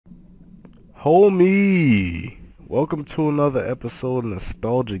Homie, welcome to another episode of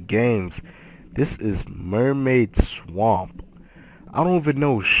Nostalgia Games. This is Mermaid Swamp. I don't even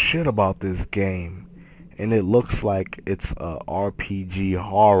know shit about this game, and it looks like it's a RPG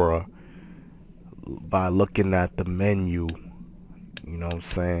horror by looking at the menu. You know what I'm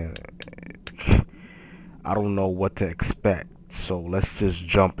saying? I don't know what to expect, so let's just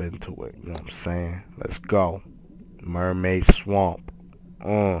jump into it. You know what I'm saying? Let's go. Mermaid Swamp.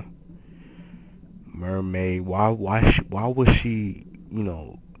 Mermaid, why was she,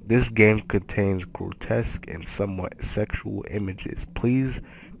 this game contains grotesque and somewhat sexual images. Please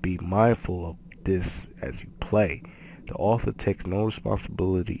be mindful of this as you play. The author takes no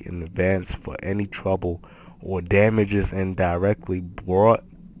responsibility in advance for any trouble or damages indirectly brought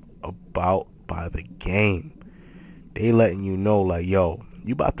about by the game. They letting you know, like, yo,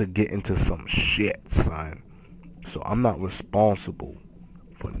 you about to get into some shit, son. So I'm not responsible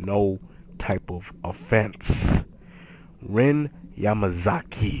for no type of offense. Rin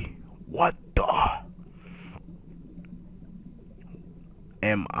Yamazaki. What the?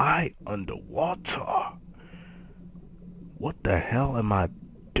 Am I underwater? What the hell am I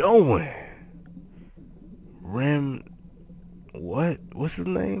doing? Rin, what? What's his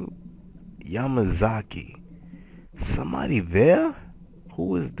name? Yamazaki. Somebody there?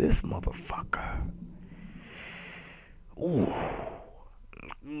 Who is this motherfucker? Ooh.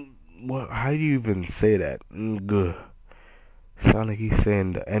 What? How do you even say that? Good. Sound like he's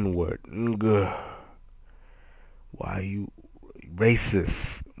saying the N-word. Good. Why are you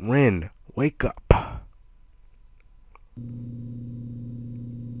racist? Rin, wake up.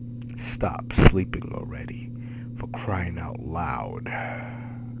 Stop sleeping already, for crying out loud.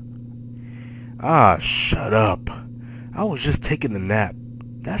 Ah, shut up. I was just taking a nap.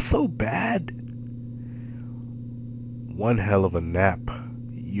 That's so bad. One hell of a nap.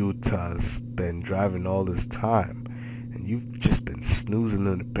 Utah's been driving all this time, and you've just been snoozing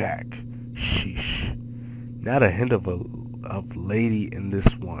in the back. Sheesh. Not a hint of lady in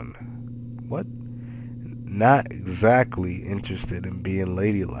this one. What? Not exactly interested in being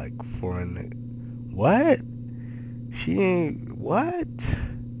ladylike for an... What? She ain't... What?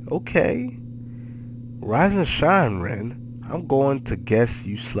 Okay. Rise and shine, Ren. I'm going to guess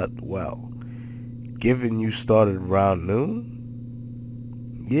you slept well, given you started around noon?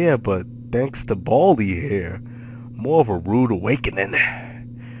 Yeah, but thanks to Baldy here, more of a rude awakening.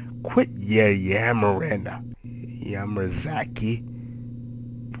 Quit yammering, Yamazaki.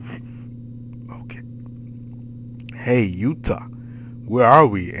 Okay. Hey, Utah, where are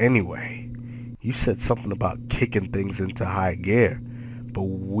we anyway? You said something about kicking things into high gear,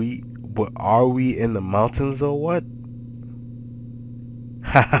 but are we in the mountains or what?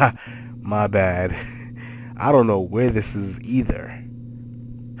 Haha, my bad. I don't know where this is either.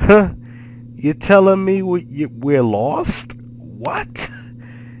 Huh? You're telling me we're lost? What?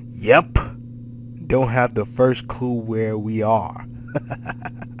 Yep. Don't have the first clue where we are.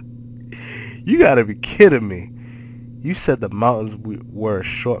 You gotta be kidding me. You said the mountains were a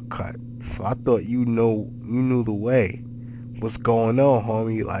shortcut, so I thought you knew the way. What's going on,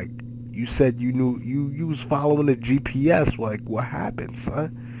 homie? Like, you said you knew you was following the GPS. Like, what happened,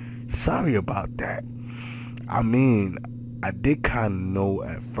 son? Sorry about that. I mean, I did kind of know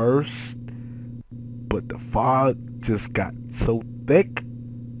at first, but the fog just got so thick,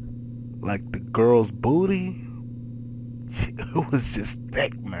 like the girl's booty. It was just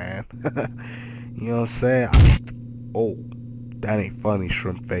thick, man. You know what I'm saying? Oh, that ain't funny,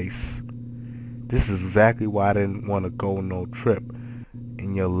 shrimp face. This is exactly why I didn't want to go no trip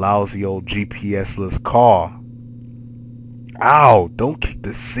in your lousy old GPS-less car. Ow, don't kick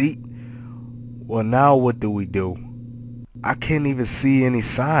the seat. Well, now what do we do? I can't even see any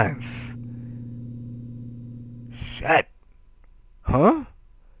signs. Shit. Huh?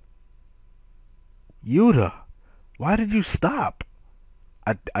 Yuta, why did you stop?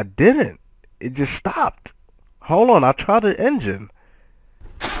 I didn't. It just stopped. Hold on, I'll try the engine.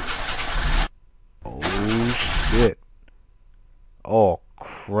 Oh, shit. Oh,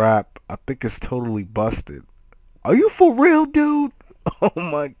 crap. I think it's totally busted. Are you for real, dude? Oh,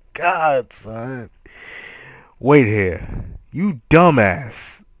 my God, son. Wait here. You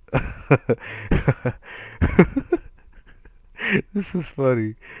dumbass. This is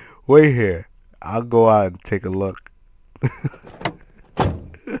funny. Wait here. I'll go out and take a look.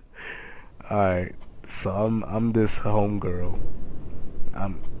 Alright. So I'm this homegirl.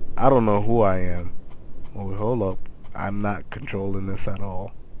 I don't know who I am. Oh, hold up. I'm not controlling this at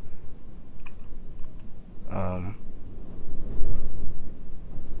all.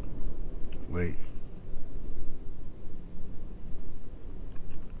 Wait.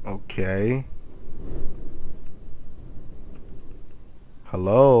 Okay.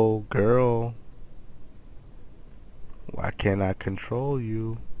 Hello, girl. Why can't I control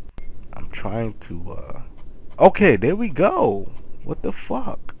you? I'm trying to, Okay, there we go. What the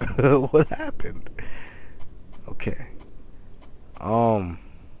fuck? What happened? Okay. Um,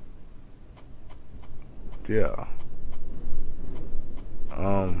 yeah.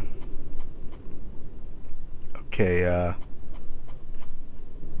 Um, okay,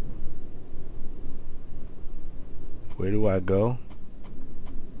 where do I go?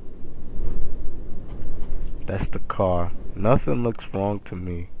 That's the car. Nothing looks wrong to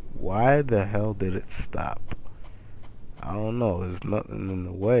me. Why the hell did it stop? I don't know. There's nothing in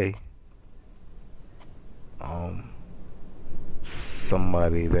the way.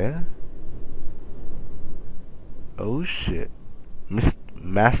 Somebody there? Oh shit.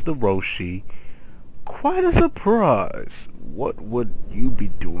 Master Roshi. Quite a surprise. What would you be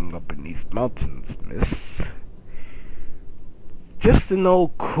doing up in these mountains, miss? Just an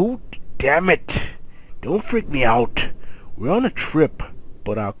old coot? Damn it. Don't freak me out. We're on a trip,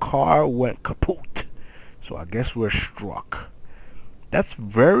 but our car went kaput. So I guess we're struck. That's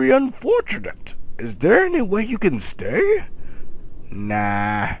very unfortunate. Is there any way you can stay?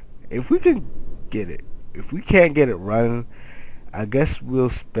 Nah. If we can get it. If we can't get it running, I guess we'll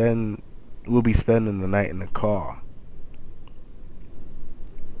be spending the night in the car.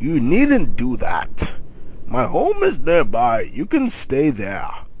 You needn't do that. My home is nearby. You can stay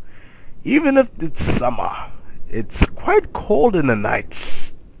there. Even if it's summer. It's quite cold in the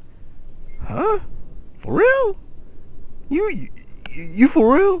nights. Huh? For real? You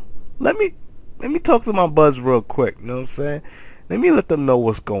for real? Let me talk to my buds real quick, you know what I'm saying? Let me let them know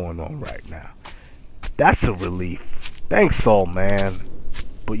what's going on right now. That's a relief. Thanks, Saul, man.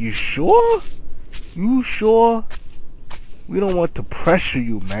 But you sure? You sure? We don't want to pressure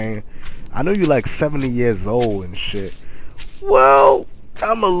you, man. I know you're like 70 years old and shit. Well,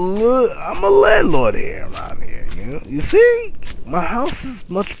 I'm a landlord here around here, you know? You see? My house is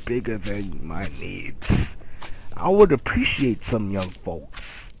much bigger than my needs. I would appreciate some young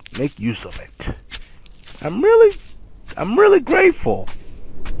folks. Make use of it. I'm really grateful.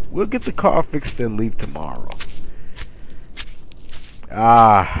 We'll get the car fixed and leave tomorrow.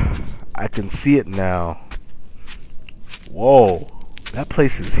 Ah, I can see it now. Whoa, that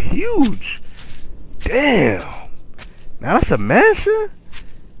place is huge. Damn. Now that's a mansion?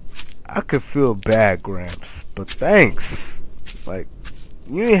 I could feel bad, Gramps, but thanks. Like,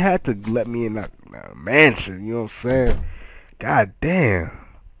 you ain't had to let me in that mansion, you know what I'm saying? God damn.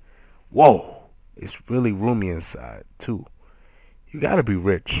 Whoa, it's really roomy inside, too. You gotta be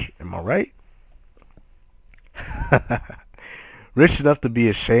rich, am I right? Rich enough to be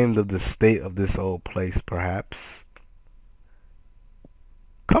ashamed of the state of this old place, perhaps.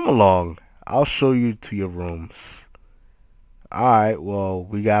 Come along, I'll show you to your rooms. Alright, well,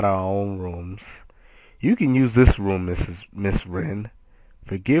 we got our own rooms. You can use this room, Miss Rin.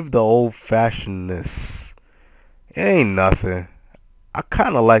 Forgive the old-fashionedness. It ain't nothing. I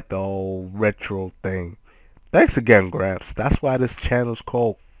kinda like the old retro thing. Thanks again, Gramps. That's why this channel's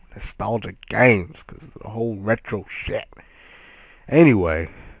called Nostalgic Games, because of the whole retro shit. Anyway,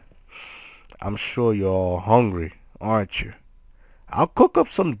 I'm sure you're all hungry, aren't you? I'll cook up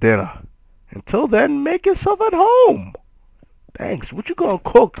some dinner. Until then, make yourself at home. Thanks. What you gonna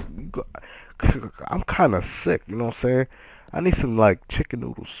cook? I'm kind of sick, you know what I'm saying? I need some, like, chicken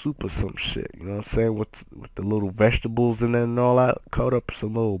noodle soup or some shit, you know what I'm saying? With the little vegetables in there and all that. Cut up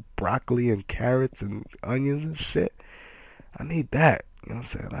some little broccoli and carrots and onions and shit. I need that, you know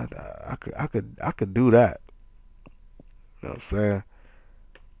what I'm saying? I could do that. You know what I'm saying?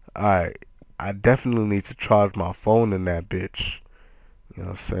 Alright. I definitely need to charge my phone in that bitch. You know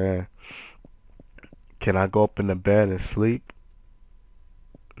what I'm saying? Can I go up in the bed and sleep?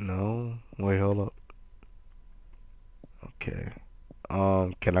 No. Wait, hold up. Okay.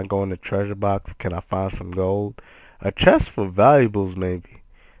 Can I go in the treasure box? Can I find some gold? A chest for valuables, maybe.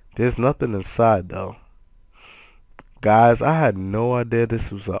 There's nothing inside, though. Guys, I had no idea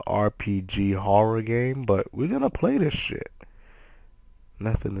this was a RPG horror game, but we're gonna play this shit.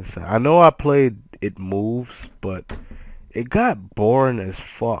 Nothing inside. I know I played It Moves, but it got boring as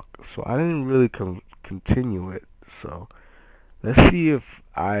fuck, so I didn't really continue it. So let's see if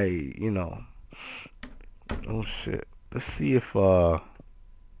oh shit. Let's see if wait,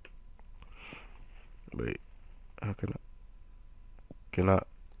 how can I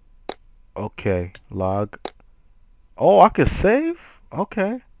okay, log. Oh, I can save?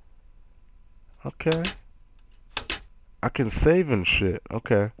 Okay. Okay. I can save and shit.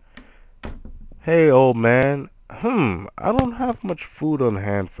 Okay. Hey, old man. I don't have much food on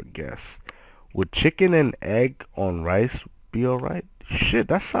hand for guests. Would chicken and egg on rice be alright? Shit,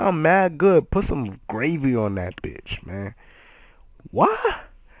 that sound mad good. Put some gravy on that bitch, man. What?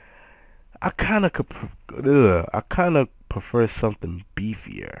 I kinda could, I kinda prefer something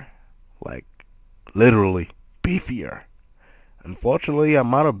beefier. Like, literally, beefier. Unfortunately,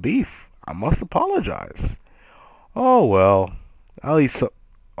 I'm out of beef. I must apologize. Oh well, I'll eat some.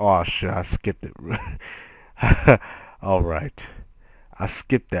 Oh shit, I skipped it. Alright. I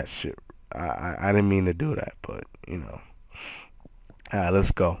skipped that shit. I didn't mean to do that, but, you know. Alright,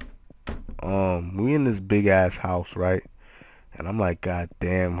 let's go. We in this big ass house, right? And I'm like, God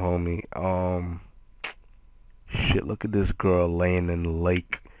damn, homie. Shit, look at this girl laying in the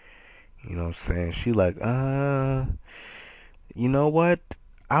lake. You know what I'm saying? She like, you know what?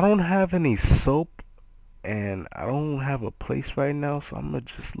 I don't have any soap and I don't have a place right now, so I'm gonna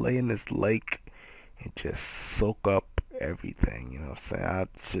just lay in this lake and just soak up everything. You know what I'm saying? I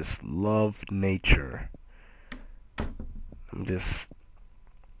just love nature. I'm just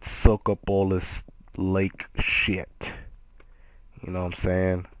soak up all this lake shit. You know what I'm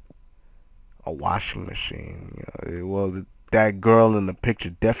saying? A washing machine. You know, well, that girl in the picture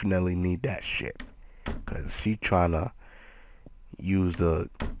definitely need that shit, cause she trying to use the.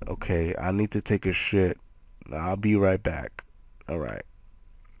 Okay, I need to take a shit. I'll be right back. All right.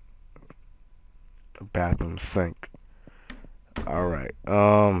 The bathroom sink. All right.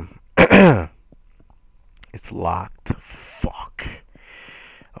 It's locked. Fuck.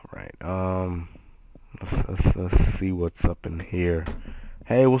 All right. Let's see what's up in here.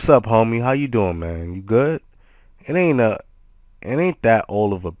 Hey, what's up, homie? How you doing, man? You good? It ain't that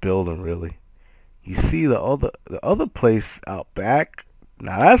old of a building, really. You see the other place out back?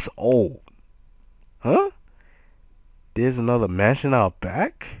 Now that's old. Huh? There's another mansion out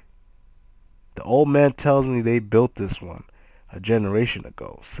back? The old man tells me they built this one a generation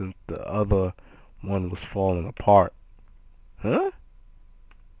ago, since the other one was falling apart. Huh?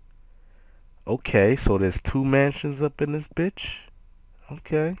 Okay, so there's two mansions up in this bitch?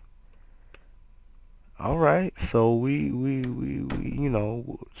 Okay. Alright, so we, you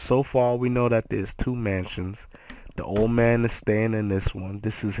know, so far we know that there's two mansions. The old man is staying in this one.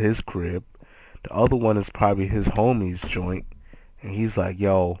 This is his crib. The other one is probably his homie's joint. And he's like,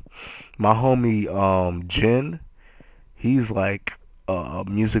 yo, my homie, Jin, he's like a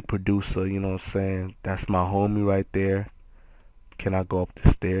music producer, you know what I'm saying? That's my homie right there. Can I go up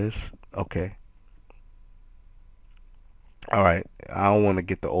the stairs? Okay. Alright, I don't want to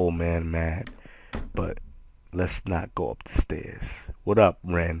get the old man mad, but let's not go up the stairs. What up,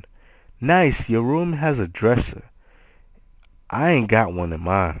 Ren? Nice, your room has a dresser. I ain't got one in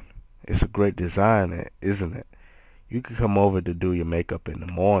mine. It's a great design, isn't it? You could come over to do your makeup in the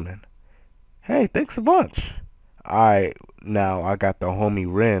morning. Hey, thanks a bunch. Alright, now I got the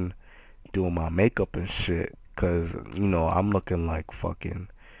homie Ren doing my makeup and shit, cause, you know, I'm looking like fucking,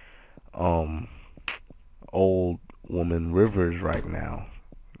 old woman Rivers right now.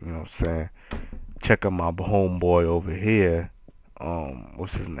 You know what I'm saying? Check out my homeboy over here.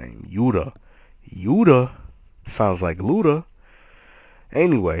 What's his name? Yeeea. Yeeea? Sounds like Luda.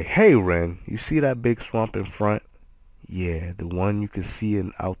 Anyway, hey Ren, you see that big swamp in front? Yeah, the one you can see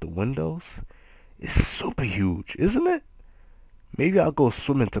out the windows? It's super huge, isn't it? Maybe I'll go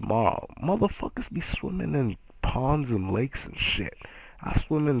swimming tomorrow. Motherfuckers be swimming in ponds and lakes and shit. I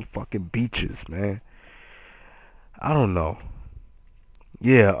swim in fucking beaches, man. I don't know.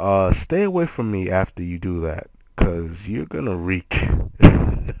 Yeah, stay away from me after you do that, 'cause you're gonna reek.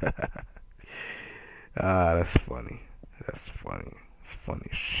 That's funny. That's funny. It's funny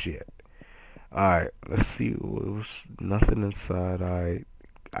as shit. Alright, let's see. It was nothing inside. I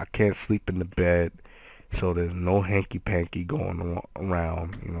can't sleep in the bed, so there's no hanky-panky going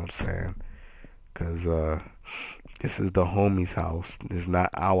around, you know what I'm saying? 'Cause, this is the homie's house. This is not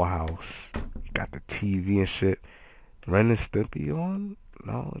our house. Got the TV and shit. Ren and Stimpy on?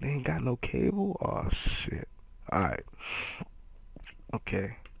 No, they ain't got no cable? Oh, shit. Alright.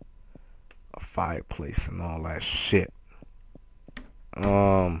 Okay. A fireplace and all that shit.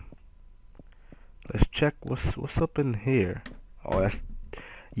 Let's check what's up in here. Oh, that's...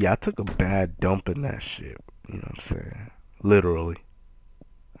 Yeah, I took a bad dump in that shit. You know what I'm saying? Literally.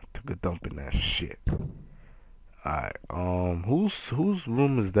 I took a dump in that shit. Alright, whose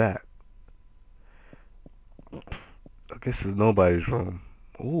room is that? I guess it's nobody's room.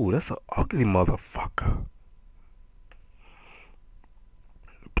 Ooh, that's an ugly motherfucker.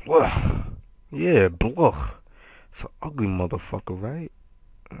 Blah. Yeah, blah. It's an ugly motherfucker, right?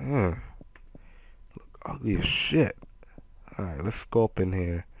 Look ugly as shit. Alright, let's go up in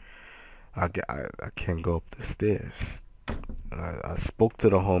here. I can't go up the stairs. I spoke to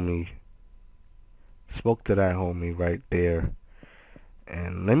the homie. Spoke to that homie right there.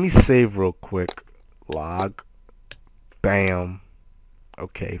 And let me save real quick. Log. Bam.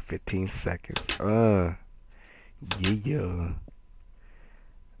 Okay, 15 seconds. Yeah.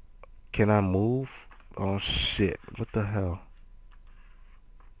 Can I move? Oh shit. What the hell?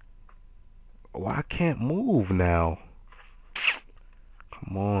 Oh, I can't move now.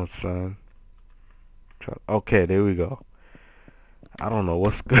 Come on, son. Okay, there we go. I don't know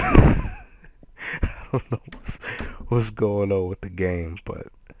what's good. I don't know what's going on with the game, but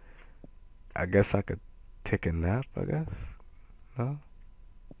I guess I could take a nap, I guess. No?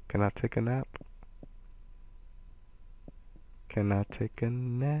 Can I take a nap? Can I take a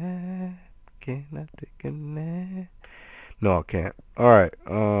nap? Can I take a nap? No, I can't. Alright,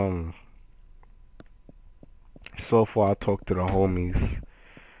 so far I talked to the homies.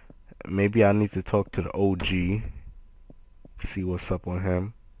 Maybe I need to talk to the OG. See what's up with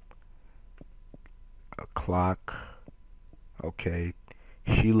him. A clock. Okay.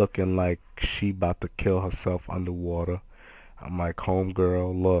 She looking like she about to kill herself underwater. I'm like,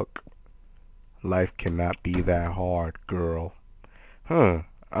 homegirl, look. Life cannot be that hard, girl. I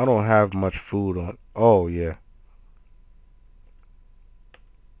don't have much food on. Oh, yeah.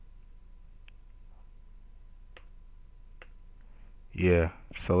 Yeah.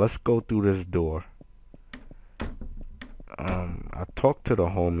 So let's go through this door. I talked to the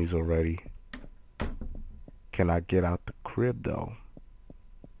homies already. Can I get out the crib, though?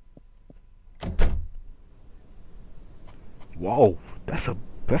 Whoa. That's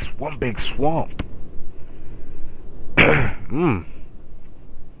one big swamp.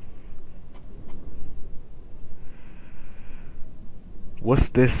 What's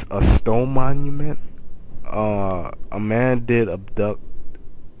this? A stone monument? A man did abduct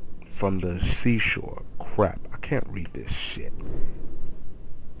from the seashore. Crap, I can't read this shit.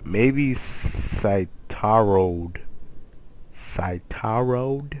 Maybe Saitarode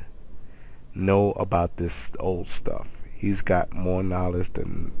know about this old stuff. He's got more knowledge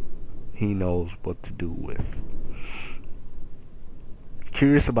than he knows what to do with.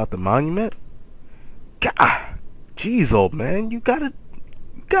 Curious about the monument? God, jeez, old man, you gotta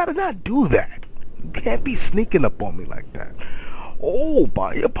not do that. You can't be sneaking up on me like that. Oh,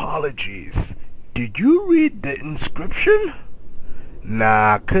 my apologies. Did you read the inscription?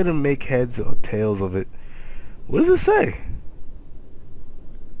 Nah, I couldn't make heads or tails of it. What does it say?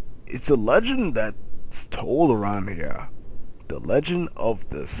 It's a legend that's told around here. The legend of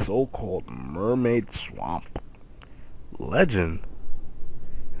the so-called Mermaid Swamp. Legend?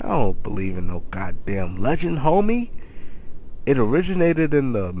 I don't believe in no goddamn legend, homie. It originated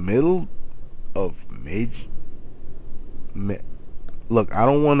in the middle of look, I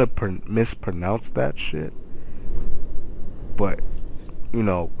don't want to mispronounce that shit, but you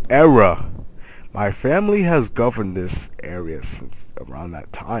know, era. My family has governed this area since around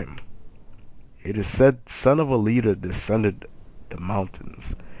that time. It is said son of a leader descended the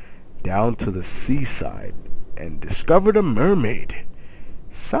mountains down to the seaside and discovered a mermaid.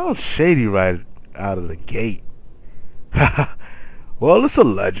 Sounds shady right out of the gate. Well, it's a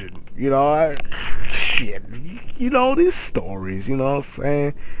legend, you know. Shit, you know these stories, you know what I'm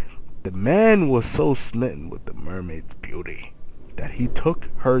saying? The man was so smitten with the mermaid's beauty that he took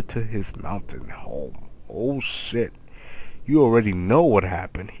her to his mountain home. Oh shit. You already know what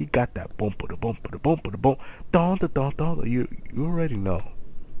happened. He got that bumper the bumper the bumper the bump. Don da don don. You already know.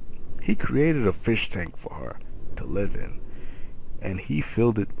 He created a fish tank for her to live in, and he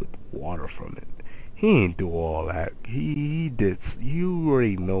filled it with water from it. He ain't do all that. He did. You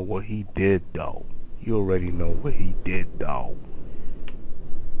already know what he did, though. You already know what he did, though.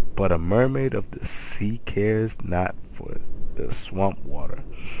 But a mermaid of the sea cares not for the swamp water.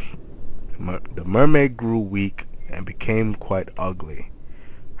 The mermaid grew weak and became quite ugly.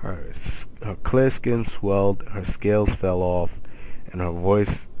 Her clear skin swelled, her scales fell off, and her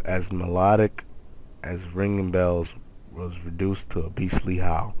voice, as melodic as ringing bells, was reduced to a beastly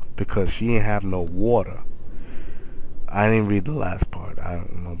howl because she didn't have no water. I didn't read the last part. I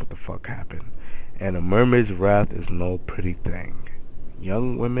don't know what the fuck happened. And a mermaid's wrath is no pretty thing.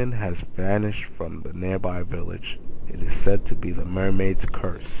 Young women has vanished from the nearby village. It is said to be the mermaid's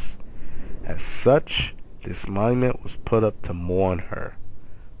curse. As such, this monument was put up to mourn her.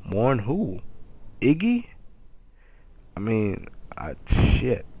 Mourn who? Iggy? I mean,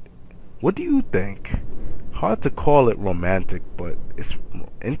 shit. What do you think? Hard to call it romantic, but it's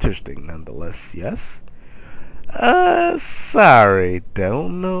interesting nonetheless, yes? Sorry,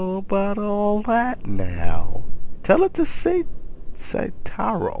 don't know about all that now. Tell it to say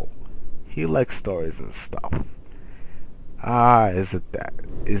Taro. He likes stories and stuff. Ah, is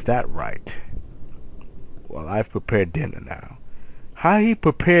that right? Well, I've prepared dinner now. How he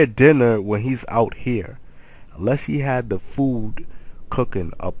prepared dinner when he's out here? Unless he had the food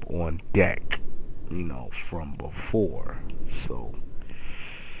cooking up on deck, you know, from before. So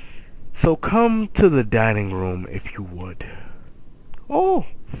come to the dining room if you would. Oh,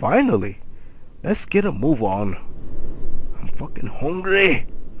 finally. Let's get a move on. I'm fucking hungry.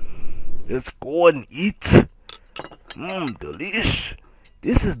 Let's go and eat. Delish.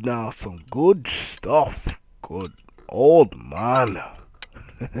 This is now some good stuff. Good old man.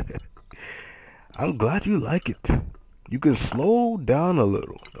 I'm glad you like it. You can slow down a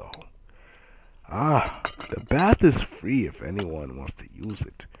little, though. Ah, the bath is free if anyone wants to use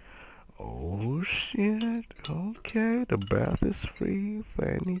it. Oh, shit. Okay, the bath is free for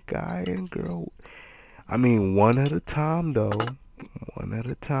any guy and girl. I mean, one at a time, though. One at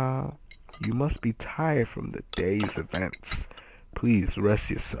a time. You must be tired from the day's events. Please rest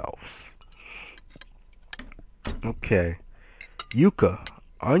yourselves. Okay. Yuka,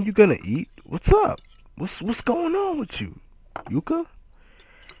 aren't you gonna eat? What's up? What's going on with you? Yuka?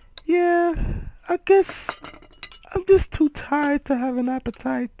 Yeah, I guess I'm just too tired to have an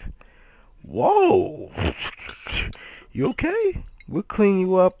appetite. Whoa! You okay? We'll clean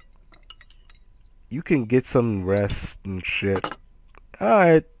you up. You can get some rest and shit.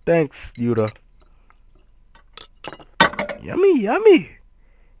 Alright, thanks, Yuta. Yummy, yummy.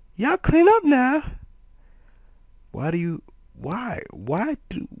 Y'all clean up now. Why do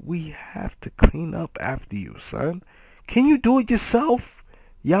we have to clean up after you, son? Can you do it yourself,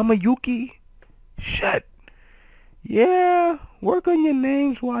 Yamayuki? Shit. Yeah, work on your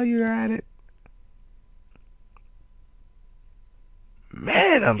names while you're at it.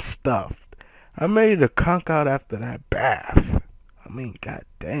 Man, I'm stuffed. I'm ready to conk out after that bath. I mean,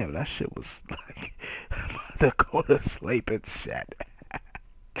 goddamn, that shit was like, I'm about to go to sleep and shit.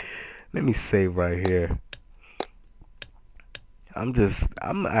 Let me save right here.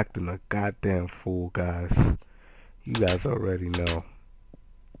 I'm acting a goddamn fool, guys. You guys already know.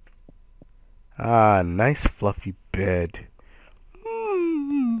 Ah, nice fluffy bed.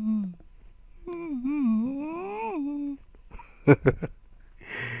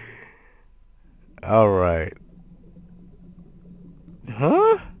 Alright.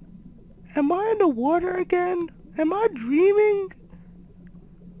 Huh? Am I in the water again? Am I dreaming?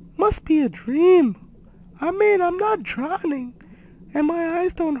 Must be a dream. I mean, I'm not drowning. And my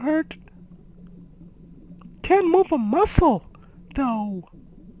eyes don't hurt. Can't move a muscle, though.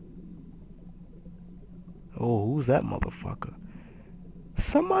 Oh, who's that motherfucker?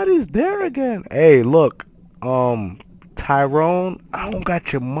 Somebody's there again. Hey, look. Tyrone, I don't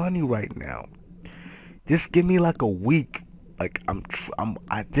got your money right now. Just give me like a week. Like,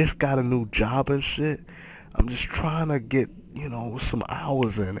 I just got a new job and shit. I'm just trying to get, you know, some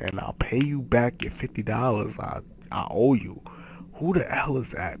hours in, and I'll pay you back your $50 I owe you. Who the hell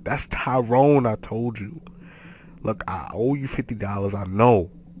is that? That's Tyrone, I told you. Look, I owe you $50, I know.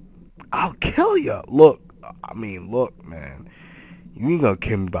 I'll kill you. Look, man. You ain't gonna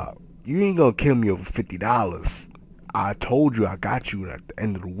kill me over $50. I told you I got you at the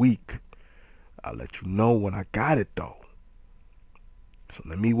end of the week. I'll let you know when I got it, though. So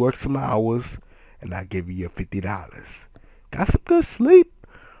let me work some hours, and I'll give you your $50. Got some good sleep?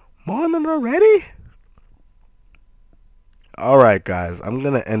 Morning already? Alright, guys. I'm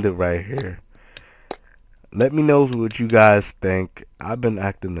going to end it right here. Let me know what you guys think. I've been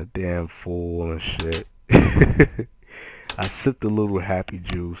acting a damn fool and shit. I sipped a little happy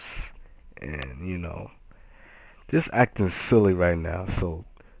juice. And, you know, just acting silly right now. So,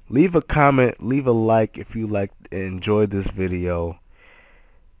 leave a comment. Leave a like if you enjoyed this video.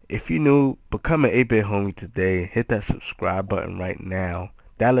 If you're new, become an 8-bit homie today. Hit that subscribe button right now.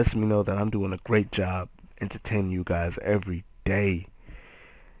 That lets me know that I'm doing a great job entertaining you guys every day.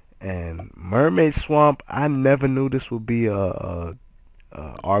 And Mermaid Swamp, I never knew this would be a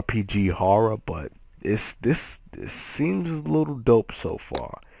RPG horror, but this seems a little dope so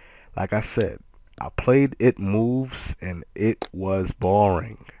far. Like I said, I played It Moves and it was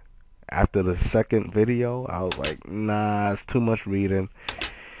boring. After the second video, I was like, nah, it's too much reading.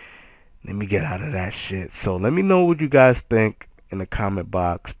 Let me get out of that shit. So let me know what you guys think in the comment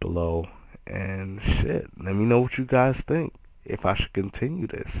box below. And shit, let me know what you guys think. If I should continue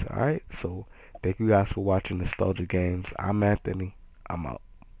this. Alright? So thank you guys for watching Nostalgia Games. I'm Anthony. I'm out.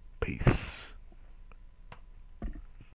 Peace.